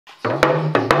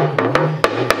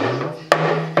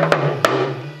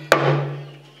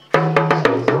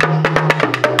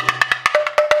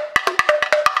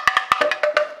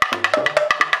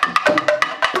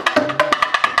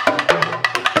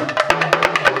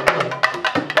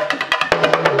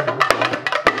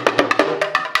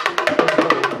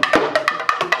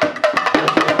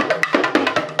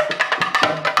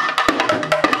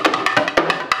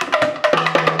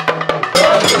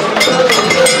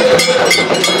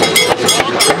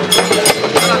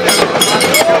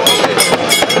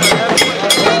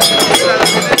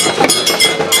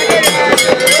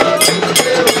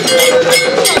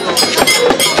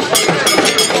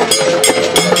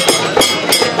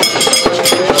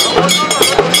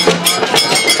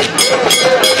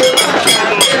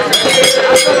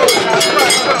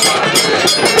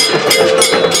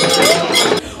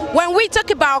When we talk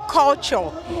about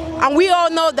culture, and we all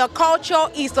know the culture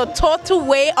is a total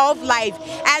way of life,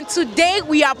 and today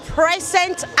we are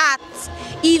present at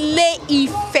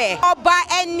Ile-Ife Oba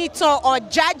Enitan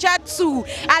Ojaja 2,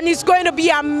 and it's going to be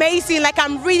amazing. Like,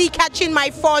 I'm really catching my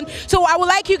phone, so I would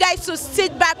like you guys to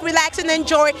sit back, relax and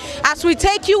enjoy as we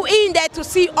take you in there to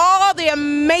see all the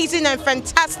amazing and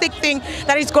fantastic thing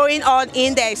that is going on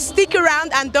in there. Stick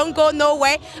around and don't go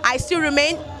nowhere. I still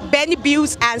remain Benny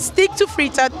Bills and stick to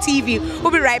Freetop TV.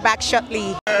 We'll be right back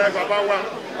shortly.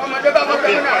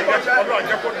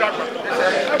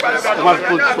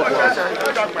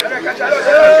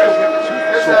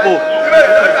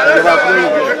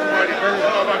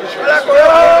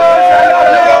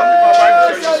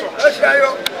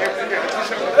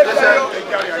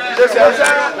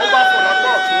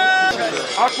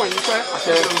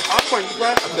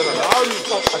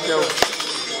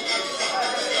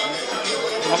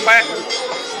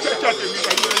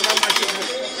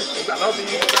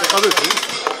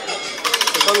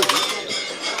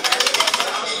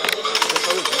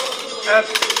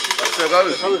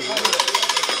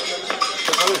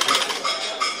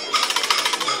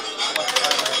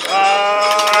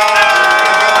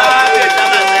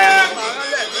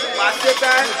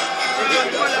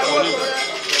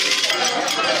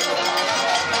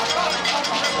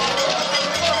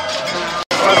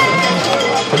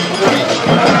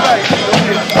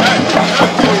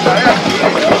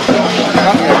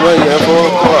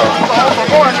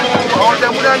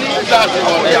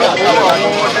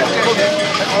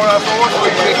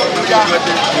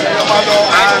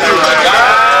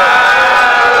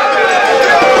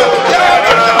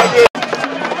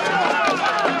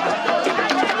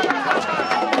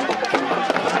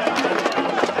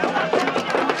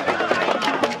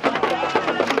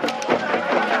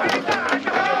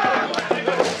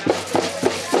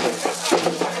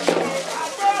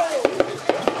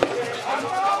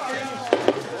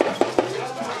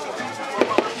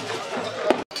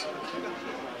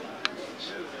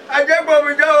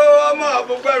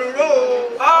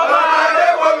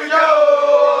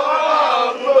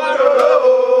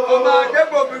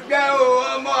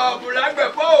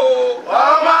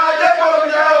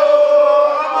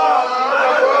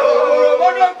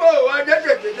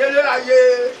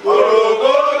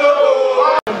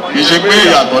 Ìṣègbè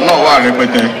ìyàtọ̀ náà wà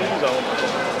rẹpẹtẹ.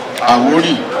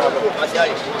 Àwórì,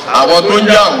 àwọn tó ń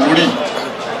jẹ́ Àwórì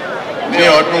ní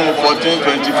ọdún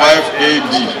 1425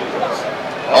 AD,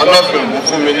 Ọlọ́fin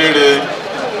Ògúnfúnmilére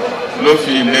ló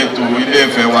fi ìletò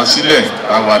Ilé-Ifẹ̀ wá sílẹ̀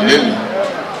àwà lẹ́nu.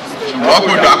 Ṣùgbọ́n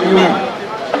kò dá kúrò.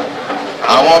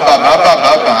 Àwọn bàbá,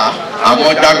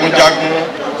 àwọn jagunjagun,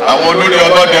 àwọn olórí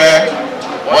ọlọ́dẹ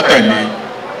wọ́n tẹ̀lé.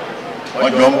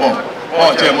 Wọ́n jọ ń bọ̀.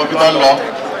 Wọ́n ti ẹ̀ mọ̀ bí wọ́n lọ.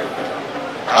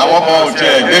 Àwọn ọmọ òjò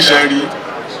ẹ̀gbẹ́sẹ̀ rí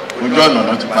ojú ọ̀nà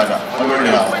náà ti padà lórí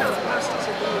àwọn.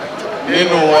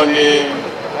 Nínú wọn ni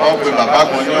wọ́n pe bàbá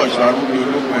kan ní Ọ̀ṣun Arúgbó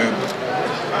ológun ẹ̀rù.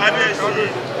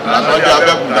 Làtọ́jú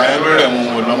Abẹ́òkúta yẹn lórí ẹ̀mú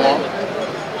wò lọ́mọ́.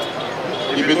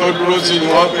 Ibi tó dúró sí ni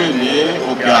wọ́n pè ní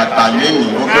Òkè Àtàlénì,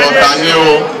 Òkè Ọ̀tà ní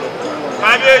o.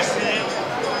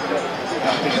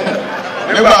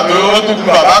 Nígbà tó ó tún kú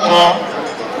bàbá kan,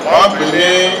 wọ́n pè ní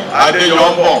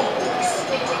Adéyọ̀mbọ̀.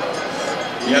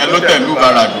 Ìyẹn ló tẹ̀lú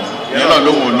Bàràdù, ìyẹn náà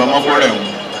ló wò lọ́mọ́ fúnrẹ̀ wọn.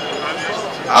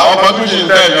 Àwọn kan tún ṣì ń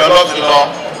tẹ̀lé Ọlọ́fin lọ,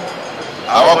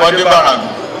 àwọn kan dé Bàràdù,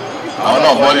 àwọn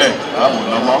náà bọ́lẹ̀ láwọn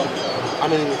lọ́mọ́.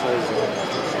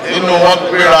 Inú wọn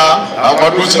gbéra àwọn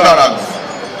tó sí Bàràdù,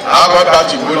 àwọn kan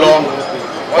tàti gbó lọ,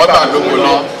 Ọ̀tà lóko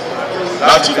lọ,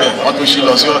 láti bẹ̀ wọ́n tún ṣí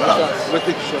lọ sí Ọ̀tà.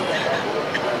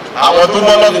 Àwọn tó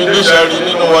bọ́ lọ́fin léṣẹ́ rí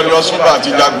nínú wọn ni Ọ̀ṣunbà àti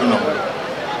Jágùnà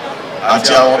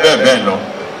àti àwọn bẹ́ẹ̀ bẹ́ẹ̀ lọ.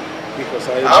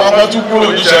 Àwọn ọmọ tún kúrò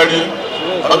níṣẹ́ rí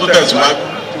ọdún tẹ̀síwájú.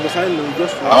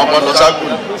 Àwọn ọmọ lọ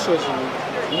ságùn.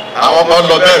 Àwọn ọmọ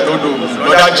lọ bẹ́ẹ̀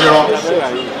lọ́dá jíran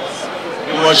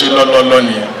bí wọ́n ṣe lọ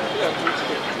nìyẹn.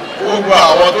 gbogbo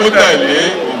àwọn tó tẹ̀lé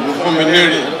ìlú fún mi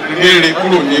léèrè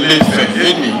kúrò nílé Ifẹ̀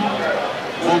lénìí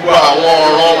gbogbo àwọn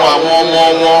ọ̀rọ̀ àwọn ọmọ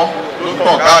wọn ló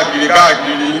tàn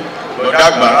káàkiri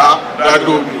lọ́dàgbàrá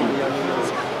ládòdò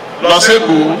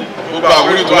lọ́sẹ̀kù gbogbo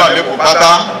Àwórì tó wà lẹ́kọ̀ọ́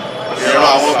pátá ìran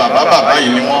àwọn bàbá yìí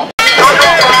ni wọ́n.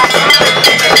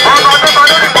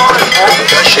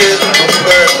 ẹ ṣe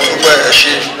olùgbẹ́ ẹ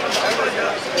ṣe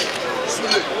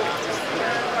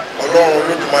Ọlọ́run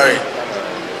Olódùmarè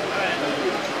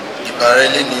ìbàrẹ̀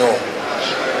lẹ́nìyàn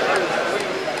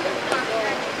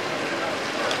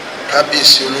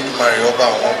kábíyèsí Olódùmarè ọba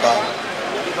àwọn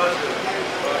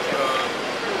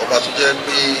ọba tó jẹ́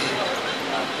pé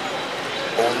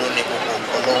òun ló ní gbogbo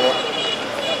nǹkan lọ́wọ́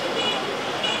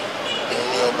òun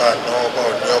ní ọba àná ọba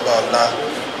òní ọba ọ̀la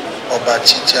ọba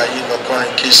títí ayé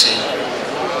lọ́kọ́rin kése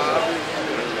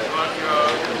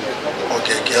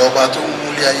ọ̀gẹ̀gẹ̀ ọba tó ń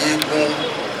múlé ayé gún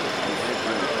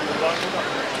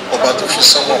ọba tó fi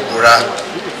sánmọ̀ búra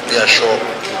bí aṣọ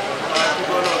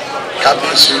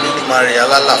kábíyèsí Olódùmarè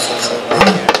alálà funfun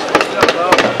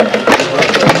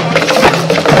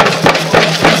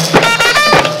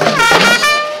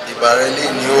ìbàrẹ̀ lè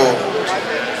ní o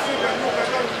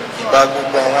ìbá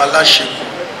gbogbo àwọn aláṣekù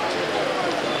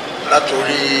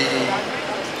látòrí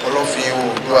Ọlọ́fin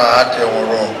Oòduà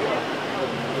àtẹ̀wọ̀rọ̀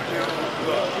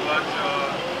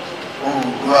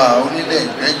Oòduà onílẹ̀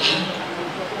Ìgbẹ́jí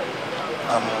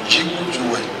àmọ̀jí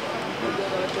kùtùwẹ̀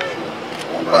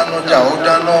ó bánájà ó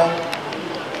dáná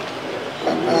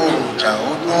ó gbòòrùjà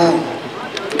ó gbòòrùn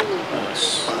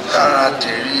dára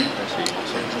tẹ̀rí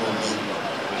ojú omi.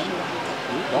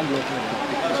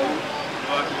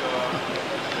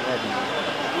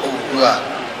 Oòduà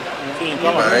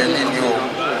ìbàrẹ̀ lé ní o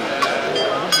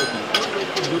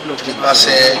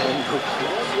nípasẹ̀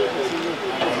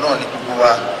náà ní gbogbo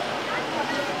wa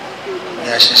ní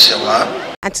àṣìṣe wa.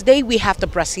 And today we have the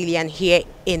Brazilian here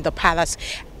in the palace,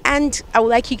 and I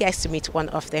would like you guys to meet one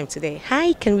of them today.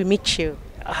 Hi, can we meet you?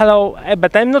 Hello,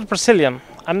 but I'm not Brazilian.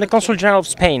 I'm the Consul General of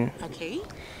Spain. Okay.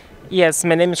 Yes,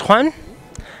 my name is Juan,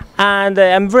 and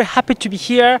I'm very happy to be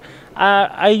here.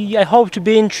 I hope to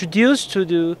be introduced to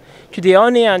the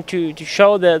Ooni and to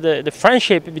show the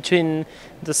friendship between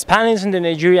the Spanish and the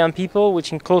Nigerian people,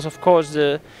 which includes, of course,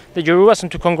 the Yorubas,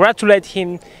 and to congratulate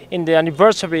him in the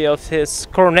anniversary of his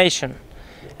coronation.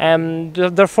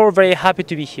 Therefore, very happy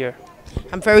to be here.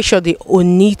 I'm very sure the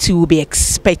Ooni will be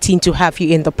expecting to have you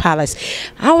in the palace.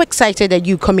 How excited are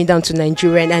you coming down to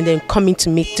Nigeria and then coming to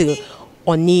meet the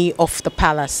Ooni of the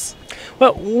palace?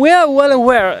 Well, we are well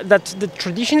aware that the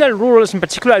traditional rulers, in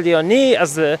particular the Ooni,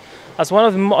 as one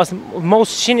of the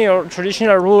most senior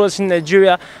traditional rulers in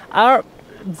Nigeria, are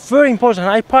very important,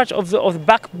 are part of the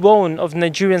backbone of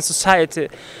Nigerian society.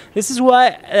 This is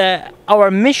why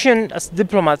our mission as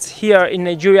diplomats here in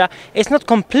Nigeria is not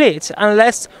complete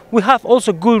unless we have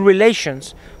also good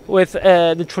relations with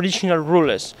the traditional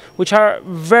rulers, which are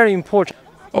very important.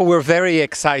 Oh, we're very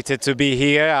excited to be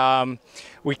here.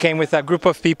 We came with a group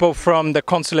of people from the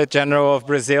Consulate General of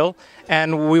Brazil,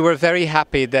 and we were very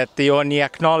happy that the Ooni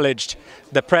acknowledged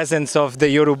the presence of the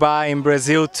Yoruba in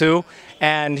Brazil too,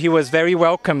 and he was very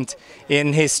welcomed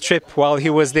in his trip while he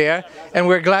was there, and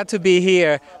we're glad to be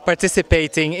here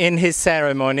participating in his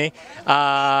ceremony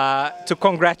to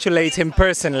congratulate him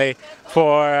personally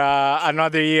for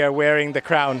another year wearing the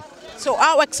crown. So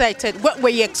how excited, what were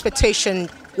your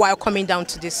expectations while coming down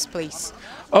to this place?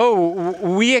 Oh,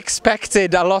 we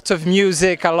expected a lot of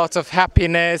music, a lot of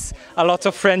happiness, a lot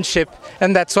of friendship,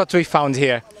 and that's what we found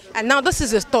here. And now this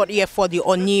is the third year for the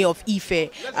Ooni of Ife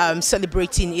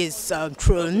celebrating his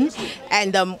throne.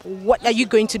 And what are you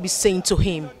going to be saying to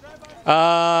him?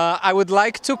 I would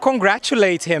like to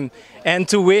congratulate him and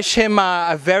to wish him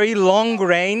a very long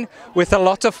reign with a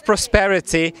lot of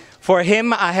prosperity for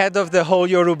him ahead of the whole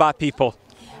Yoruba people.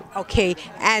 Okay,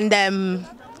 and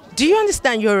do you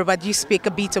understand Yoruba? Do you speak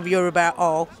a bit of Yoruba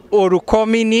or?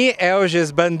 Orukomini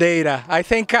Elges Bandeira. I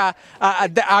think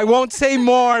I won't say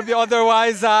more,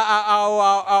 otherwise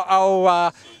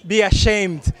I'll be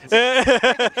ashamed.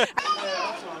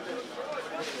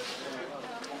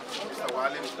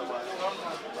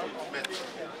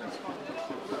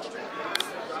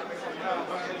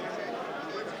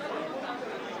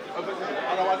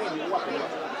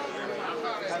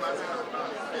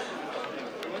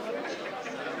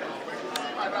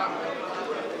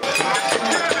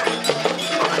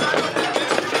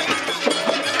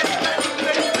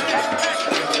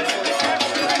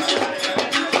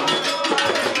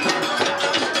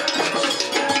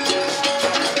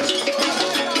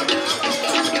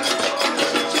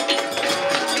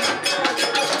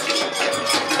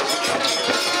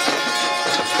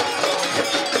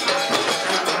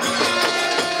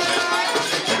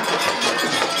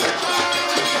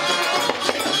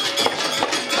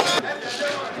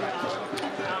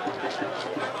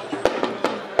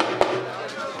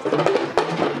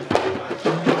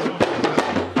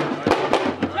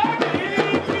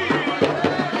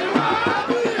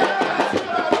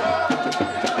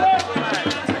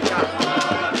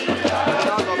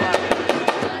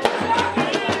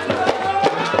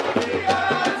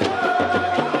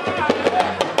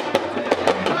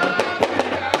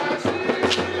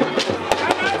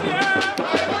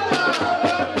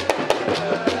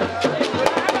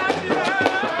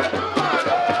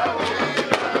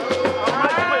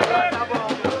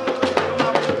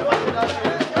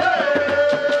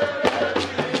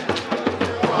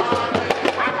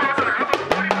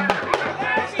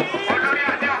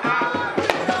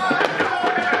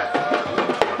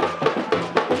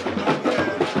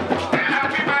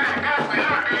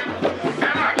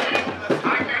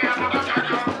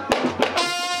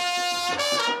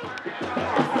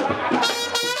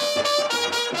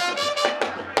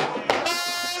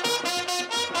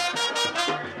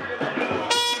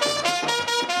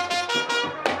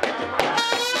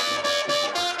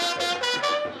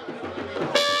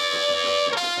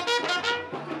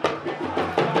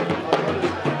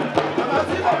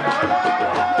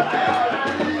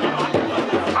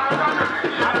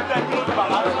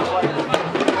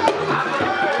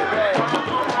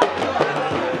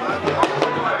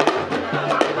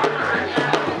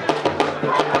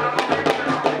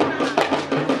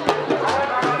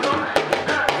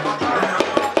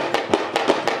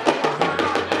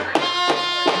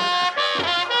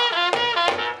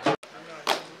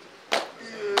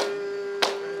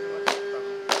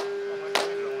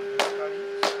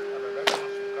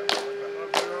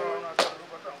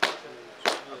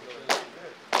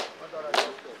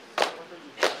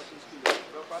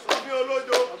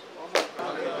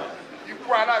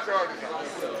 aláṣẹ ọ̀rìṣà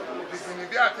ìgbìmọ̀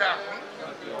bí àti àkún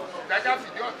ìdájá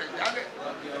fìdí ọ̀tẹ̀ jálẹ̀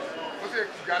ó sì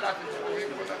kìjà láti fún mi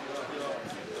gbóná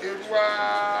èrúwà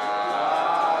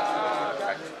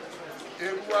dájú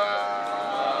èrúwà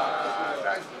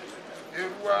dájú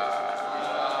èrúwà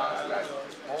dájú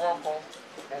ọwọ́ kan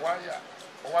ọwọ́ àyà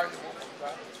ọwọ́ àyè wọ́n kọ̀ gbá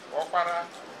ọ̀pára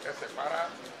ẹsẹ̀ para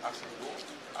àsìkò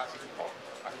àsìkò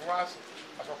àsìwáàsì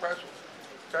àsọpẹ́sù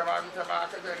tẹ́ máa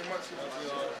kẹ́jẹ́ ní mọ́sí wọn.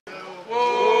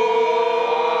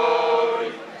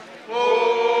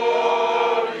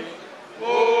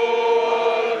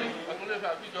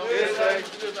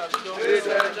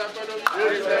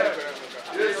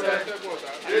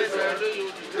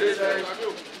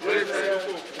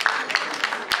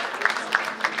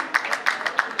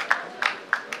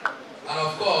 And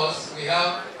of course, we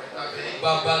have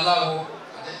Babalawo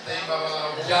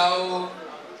João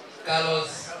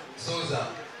Carlos Souza.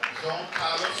 João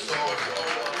Carlos Souza.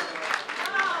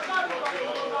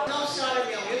 Não, senhora,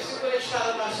 meu, eu segurei a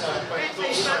estrada bastante.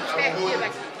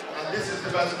 And this is the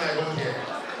person I hold here.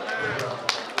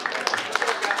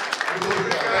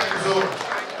 Thank you so much.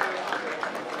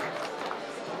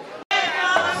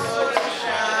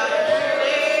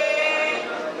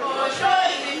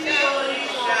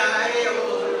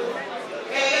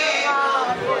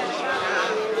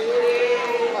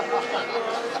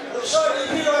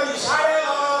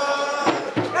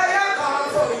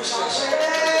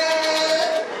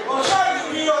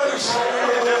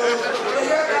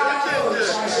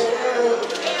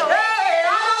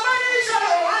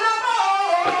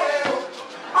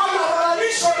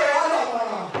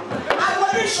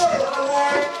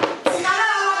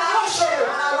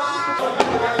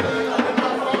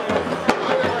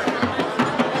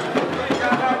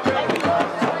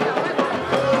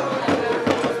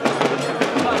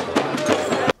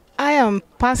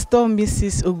 Pastor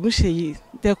Mrs. Ogunseyi,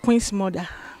 the Queen's mother.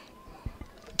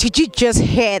 Did you just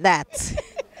hear that?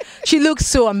 She looks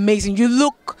so amazing. You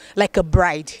look like a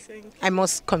bride. I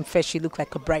must confess, you look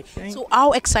like a bride. So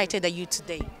how excited are you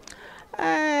today?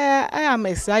 I am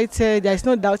excited. There is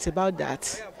no doubt about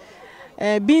that.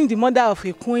 Being the mother of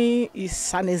a queen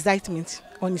is an excitement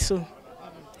on its own.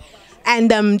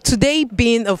 And today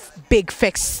being a big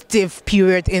festive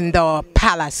period in the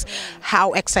palace,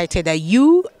 how excited are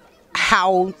you?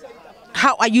 How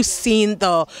are you seeing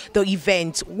the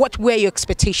event? What were your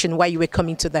expectations while you were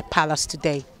coming to the palace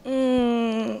today?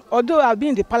 Although I've been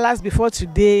in the palace before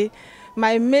today,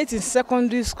 my mates in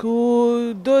secondary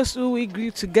school, those who we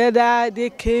grew together, they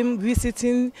came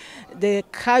visiting the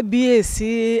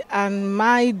Kabiyesi and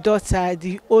my daughter,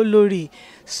 the Olori.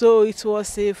 So it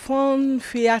was a fun,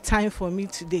 fair time for me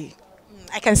today.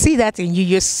 I can see that in you.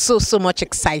 You're so much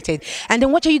excited. And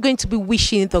then what are you going to be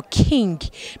wishing the king?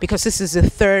 Because this is the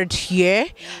third year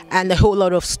and a whole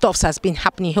lot of stuff has been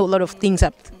happening. A whole lot of things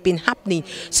have been happening.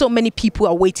 So many people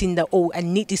are waiting that, oh, I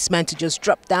need this man to just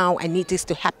drop down. I need this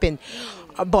to happen.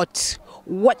 But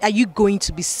what are you going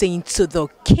to be saying to the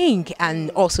king and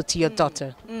also to your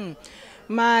daughter?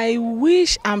 My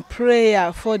wish and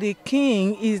prayer for the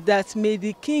king is that may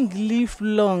the king live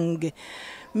long.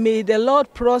 May the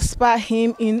Lord prosper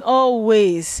him in all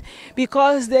ways,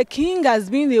 because the king has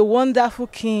been a wonderful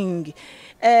king.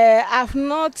 I've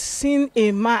not seen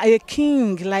a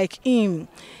king like him.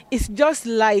 It's just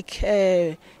like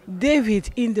David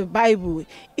in the Bible.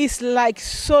 It's like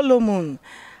Solomon.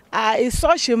 Is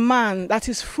such a man that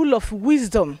is full of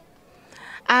wisdom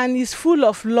and is full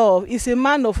of love. He's a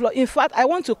man of love. In fact, I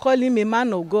want to call him a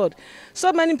man of God.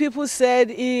 So many people said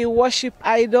he worship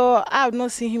idol. I have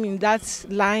not seen him in that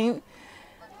line.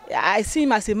 I see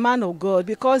him as a man of God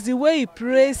because the way he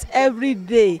prays every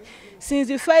day. Since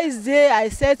the first day I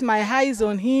set my eyes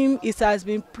on him, it has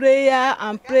been prayer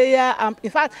and prayer. And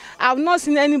in fact, I have not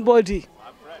seen anybody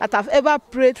that have ever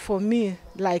prayed for me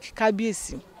like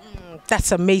Kabiyesi.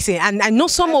 That's amazing. And I know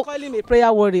some I call him a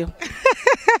prayer warrior.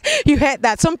 You heard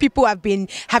that. Some people have been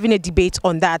having a debate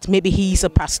on that. Maybe he's a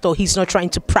pastor. He's not trying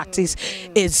to practice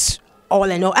his all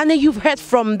and all. And then you've heard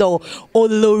from the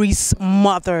Olori's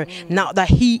mother now that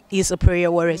he is a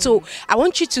prayer warrior. So I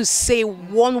want you to say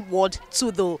one word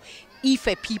to the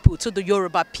Ife people, to the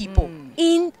Yoruba people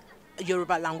in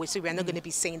Yoruba language. So we're not going to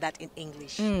be saying that in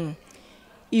English.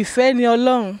 Ìfẹ́ ni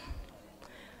Ọlọ́run.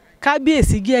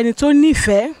 Kábíyèsí jẹ́ ẹni tó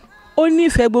nífẹ̀ẹ́, ó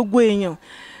nífẹ̀ẹ́ gbogbo èèyàn.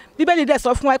 Bíbélì dẹ̀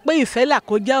sọ fún wa pé ìfẹ́ là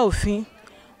kọjá òfin.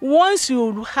 Once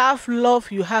you have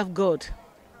love, you have God.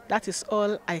 That is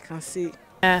all I can say.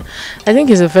 I think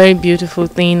it's a very beautiful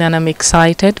thing, and I'm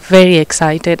excited, very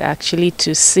excited actually,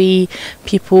 to see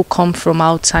people come from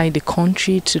outside the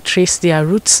country to trace their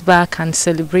roots back and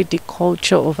celebrate the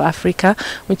culture of Africa,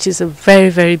 which is a very,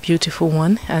 very beautiful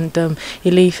one. And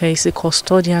Ile-Ife is a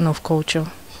custodian of culture.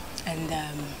 And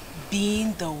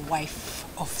being the wife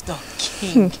of the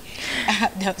king,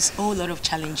 there's a whole lot of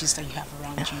challenges that you have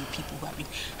around you, people who have been.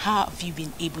 How have you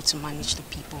been able to manage the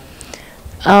people?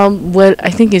 Well, I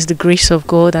think it's the grace of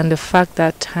God and the fact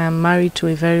that I'm married to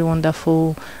a very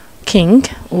wonderful king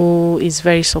who is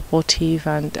very supportive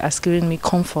and has given me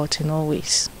comfort in all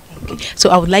ways. Okay. So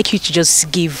I would like you to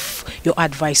just give your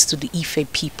advice to the Ife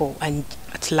people and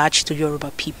at large to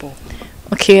Yoruba people.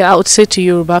 Okay, I would say to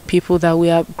Yoruba people that we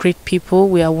are great people,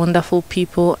 we are wonderful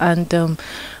people, and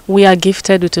we are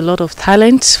gifted with a lot of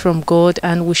talents from God,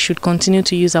 and we should continue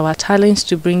to use our talents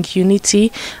to bring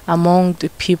unity among the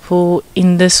people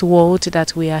in this world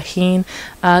that we are in.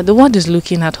 The world is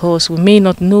looking at us. We may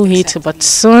not know it, but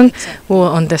soon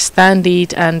we'll understand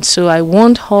it. And so I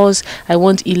want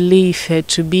Ile-Ife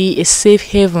to be a safe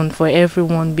haven for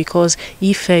everyone, because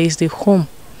Ife is the home.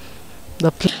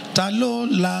 Ta ló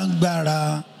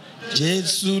lágbára,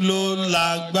 Jésù ló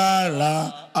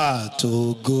lágbára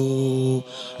àtògo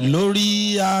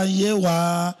lórí ayé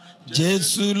wa.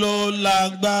 Jésù ló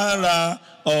lágbára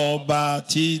ọba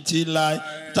títí láé.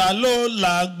 Ta ló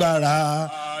lágbára,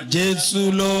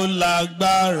 Jésù ló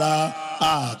lágbára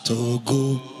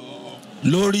àtògo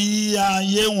lórí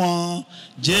ayé wọn.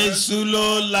 Jésù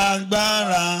ló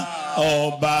lágbára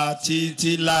ọba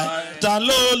títí láé. Ta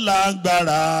ló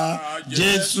lágbára,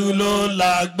 Jésù ló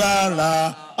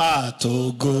lágbára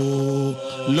àtògo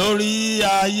lórí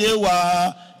ayé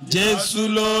wa. Jésù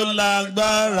ló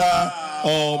lágbára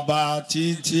ọba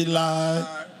títí láé.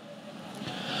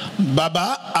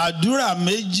 Bàbá, àdúrà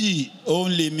méjì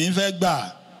òun lèmi fẹ́ gbà.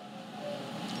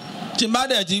 Tí n bá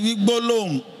dẹ̀ ti wí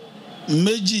gbólóhùn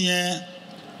méjì yẹn,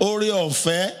 oore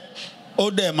ọ̀fẹ́ ó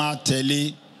dẹ̀ máa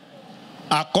tẹ̀lé.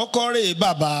 Àkọ́kọ́ rèé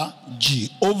bàbá,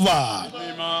 Jehovah,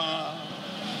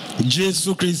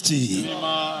 Jésù Kristi,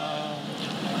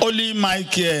 Holy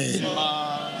Michael,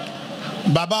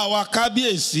 bàbá wa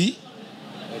kábíyèsí,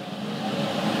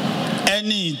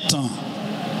 ẹni ìtàn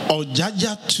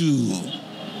Ọ̀jájá tù.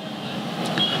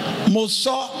 Mo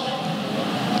sọ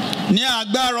ní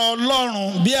agbára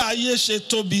Ọlọ́run bí ayé ṣe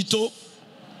tóbi tó.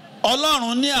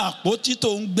 Ọlọ́run ní àpótí tó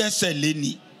ń gbẹ́sẹ̀ lé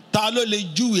ni, ta ló lè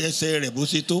júwe ẹsẹ̀ rẹ̀ bó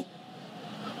ṣe tó?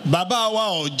 Bàbá wa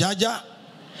Ọ̀jájá,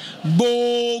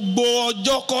 gbogbo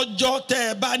ọjọ́kọ́jọ́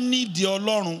tẹ́ ẹ bá nídìí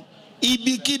Ọlọ́run,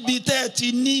 ibikíbi tẹ́ ẹ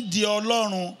ti nídìí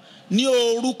Ọlọ́run, ní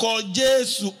orúkọ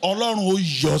Jésù Ọlọ́run ó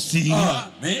yọ sí i.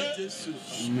 Àmín.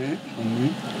 Àmín.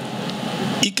 Àmín.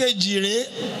 Ìkejì rèé,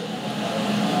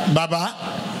 bàbá,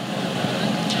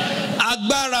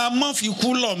 agbára má fi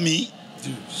kú lọ̀ mí.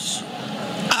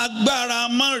 Agbára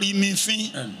má rí mi fín.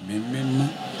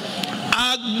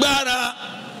 Agbára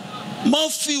má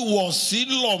fi wọ̀sí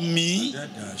lọ̀ mí.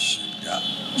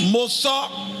 Mo sọ,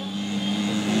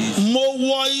 mo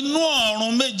wọ inú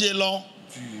ọ̀run méje lọ.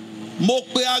 Mo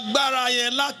pe agbára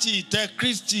yẹn láti ìtẹ́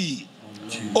Kristi.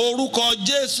 Orúkọ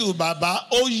Jésù bàbá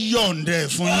ó yọ̀ǹdẹ̀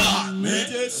fún yín.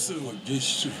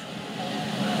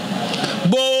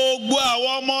 Gbogbo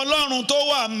àwọn ọmọ Ọlọ́run tó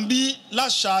wà ń bí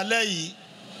láṣálẹ́ yìí,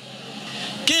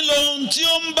 kí lohun tí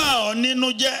ó ń bà ọ́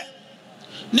nínú jẹ́?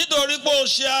 Nítorí pé o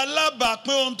ṣe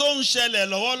alábàápín ohun tó ń ṣẹlẹ̀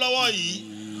lọ́wọ́lọ́wọ́ yìí,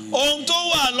 ohun tó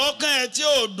wà lọ́kàn ẹ tí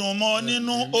ò dùn mọ́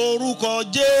nínú, orúkọ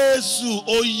Jésù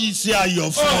ó yí sí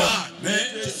ayọ̀ fún ọ. Àmín.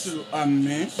 Jésù,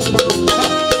 àmín.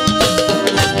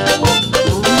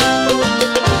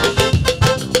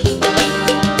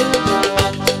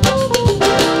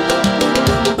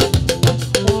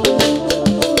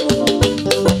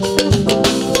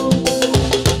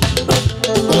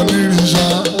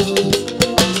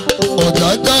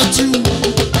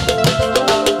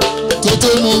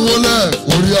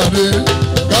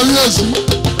 Kábíyèsí,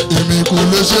 èmi kò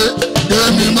lè ṣe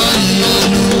kémi máa yin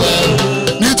Olúwa,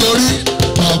 nítorí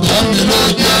bàbá mi ló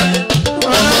jẹ́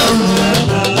Ọlọ́run.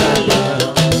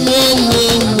 Mo wo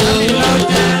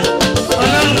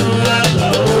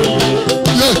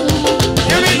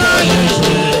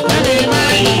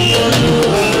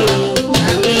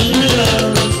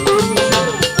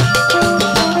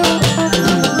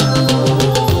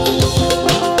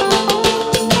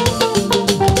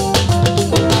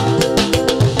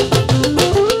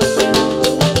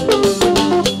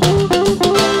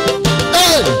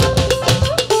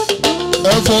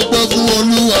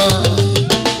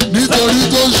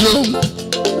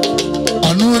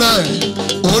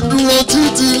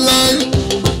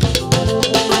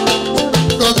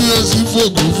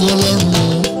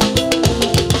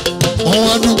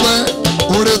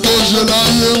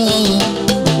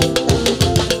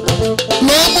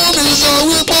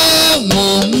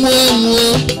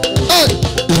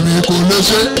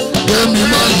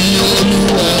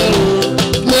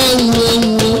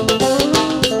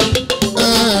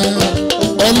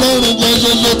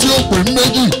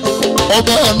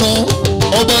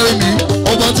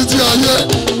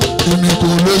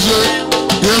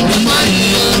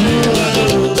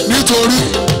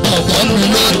mi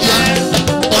ló jẹ́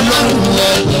ọlọ́run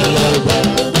àgbàlagbà.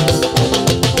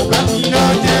 Bàbá mi ló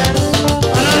jẹ́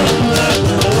ọlọ́run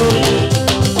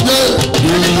àgbàlagbà.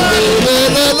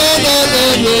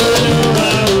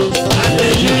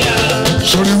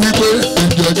 Sori wípé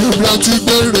ìjọ̀dúnrún ti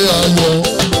gbére ayọ̀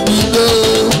nílé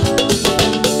o,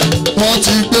 wọ́n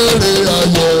ti gbére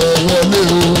ayọ̀ wọlé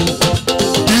o.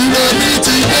 Ire mi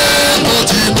ti dé, mo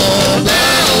ti mọ̀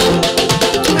bẹ́ẹ̀ o.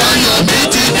 Ayọ̀ mi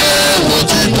ti dé, mo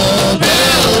ti mọ̀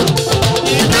bẹ́ẹ̀ o.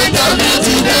 Ìgbéga mi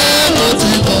ti dé, mo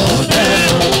ti mọ̀ bẹ́ẹ̀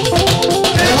o.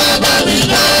 Ẹ wá bá mi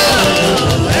lọ,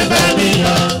 ẹ bá mi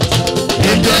lọ.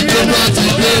 Ìjọ̀dúnrún ti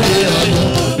gbére ayọ̀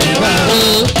mi wá o.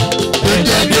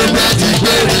 Ìjọ̀dúnrún ti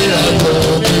gbére ayọ̀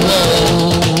mi wá o.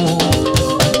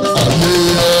 Ayé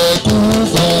ẹkún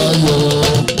fayọ̀,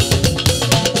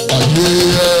 ayé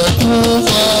ẹkún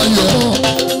fayọ̀,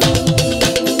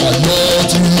 ayọ̀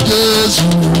tí Jésù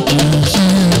kù sí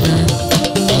mi.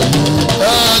 Ayé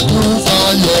ẹkún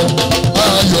fayọ̀,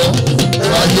 ayọ̀,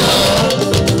 ayọ̀,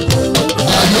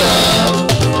 ayọ̀,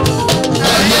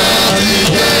 ayọ̀ tí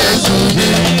Jésù ní.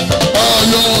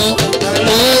 Ayọ̀,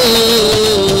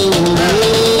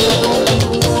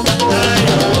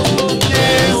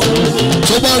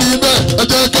 tó bá rí bẹ́ẹ̀ ẹ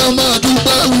jẹ́ ká máa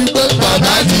dúpẹ́ wípé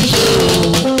bàbá ti ṣe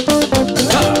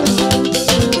o.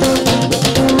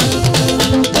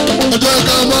 Ẹ jẹ́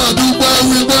ká máa dúpẹ́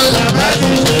wípé bàbá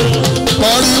ti ṣe o.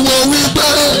 Pariwo wípé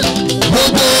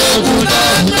gbogbo ogun tá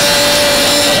ń gbé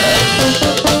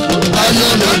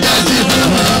ayọ̀ ló dá sí fún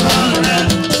wa.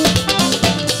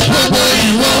 Gbogbo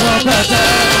ìwọ pátá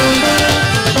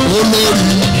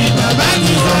olórí bàbá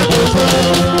ti sọ gbogbo.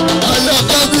 Ayọ̀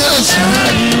kábíyèsí.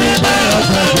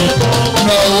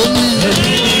 Naomi.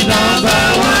 Èmi ni nọ́mbà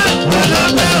wá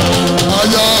ọlọ́pẹ́ o.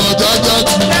 Ayọ̀ ọ̀jájá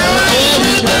tù.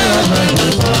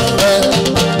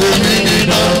 Èmi ni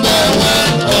nọ́mbà wá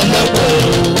ọlọ́pẹ́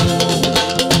o.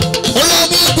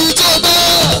 Olómi ibi tó bá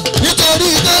nítorí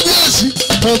kábíyèsí.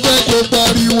 Mo fẹ́ kó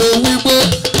pariwo wípé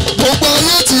gbogbo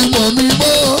ayé ti mọ̀ mí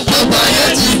mọ́. Gbogbo ayé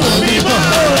ti mọ̀ mí mọ́.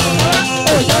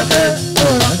 Òjàdé,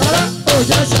 òràkàrà,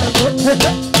 òjàṣàgbó.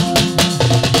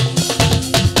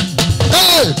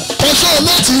 Ọjọ́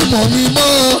ló ti mọ̀ mí mọ́.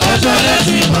 Ọjọ́ ló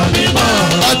ti mọ̀ mí mọ́.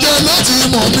 Ajẹ́ ló ti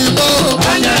mọ̀ mí mọ́.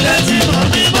 Ajẹ́ ló ti mọ̀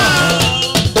mí mọ́.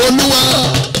 Olúwa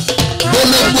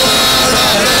gbólógbó ara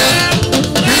rẹ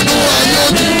nínú ayé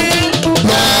mi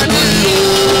lọ́dún yìí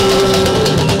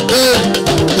o.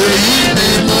 Èyí ni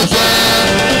mo fẹ́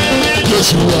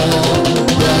Jésù wa.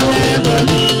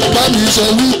 Bá mi sọ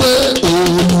wípé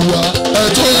Olúwa ẹ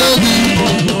tóbi,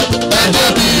 ẹ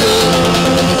tóbi o,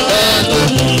 ẹ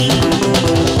tóbi.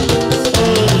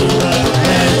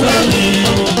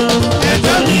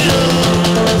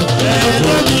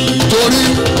 Torí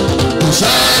kò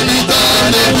sẹ́ni tá a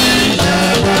lè fi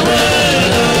ṣàkàwé.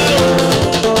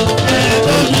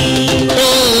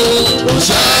 Kò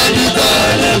sẹ́ni tá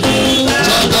a lè fi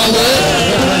ṣàkàwé.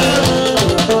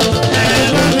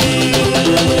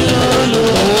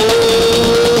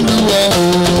 Olúwa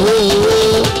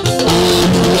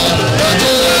Olúwa ẹ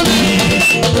tóbi,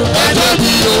 ẹ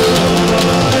tóbi o,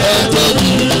 ẹ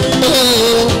tóbi o.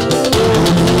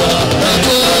 Olúwa ẹ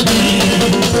tóbi,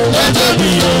 ẹ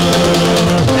tóbi o.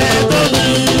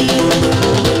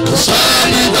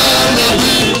 Sani dale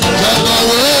bi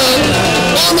jagawe,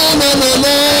 ololololo,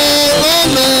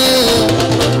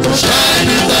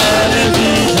 sani dale bi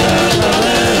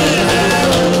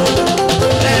jagawe.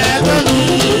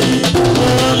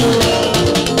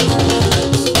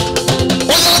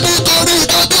 Bóyá nítorí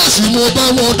kábíyèsí mo bá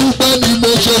wọn dúpẹ́ ni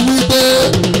mo ṣe wípé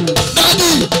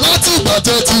dádì láti ìgbà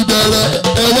tẹ́ ti bẹ̀rẹ̀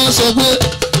ẹ wá sọ pé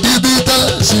ibi tẹ́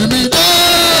sì mí dé.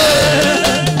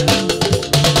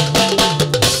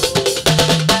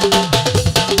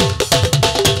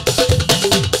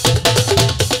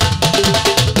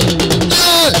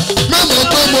 Mẹ́mọ̀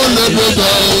pé mo lè gbégbá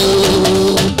o,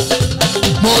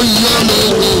 mo yọ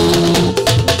lóko.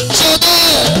 Ṣé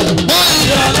bẹ́ẹ̀ mo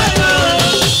yọ lóko?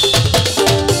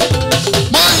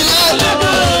 Mo yọ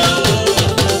lóko.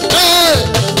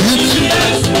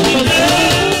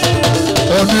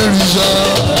 Onírìṣà.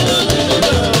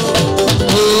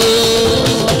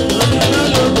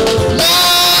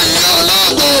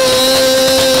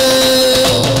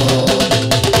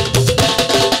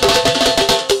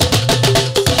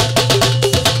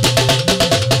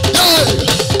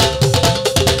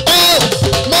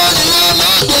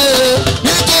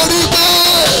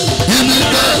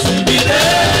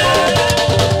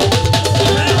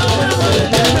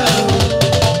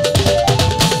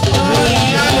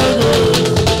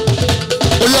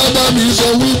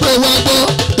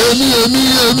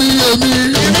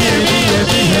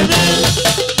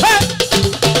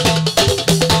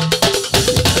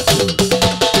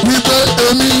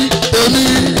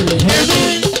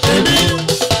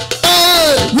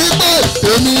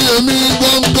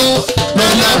 gbọ́ngbọ́n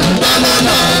lọ́lọ́run dá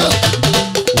lọ́lá.